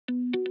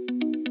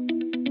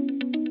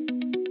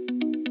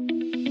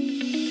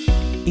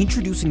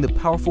Introducing the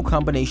powerful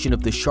combination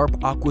of the Sharp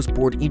AQUOS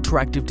board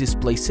interactive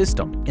display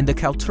system and the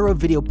Kaltura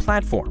video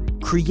platform,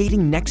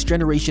 creating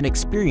next-generation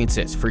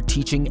experiences for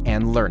teaching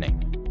and learning.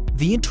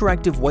 The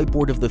interactive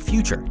whiteboard of the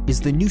future is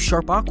the new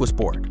Sharp AQUOS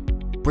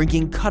board,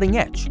 bringing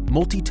cutting-edge,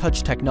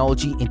 multi-touch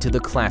technology into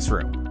the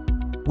classroom.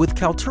 With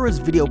Kaltura's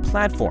video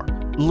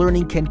platform,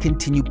 learning can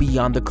continue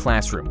beyond the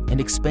classroom and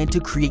expand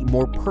to create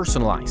more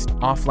personalized,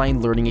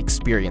 offline learning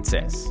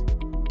experiences.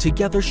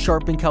 Together,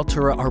 Sharp and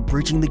Kaltura are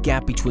bridging the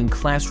gap between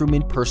classroom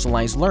and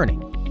personalized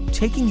learning,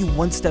 taking you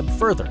one step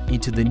further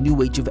into the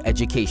new age of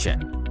education.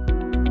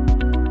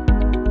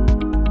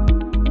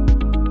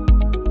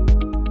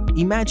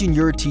 Imagine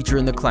you're a teacher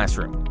in the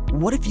classroom.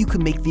 What if you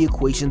could make the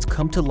equations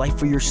come to life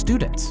for your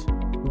students?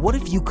 What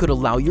if you could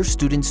allow your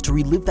students to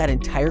relive that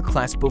entire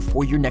class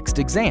before your next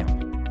exam?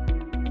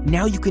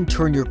 Now you can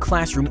turn your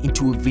classroom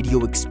into a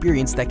video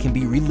experience that can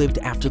be relived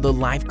after the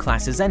live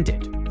class has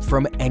ended,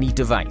 from any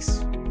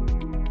device.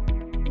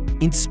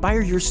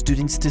 Inspire your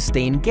students to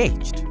stay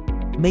engaged.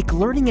 Make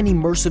learning an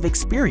immersive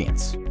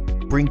experience.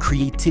 Bring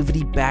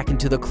creativity back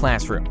into the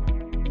classroom.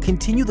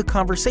 Continue the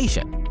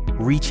conversation.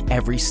 Reach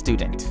every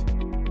student.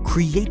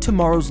 Create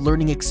tomorrow's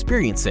learning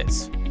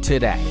experiences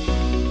today.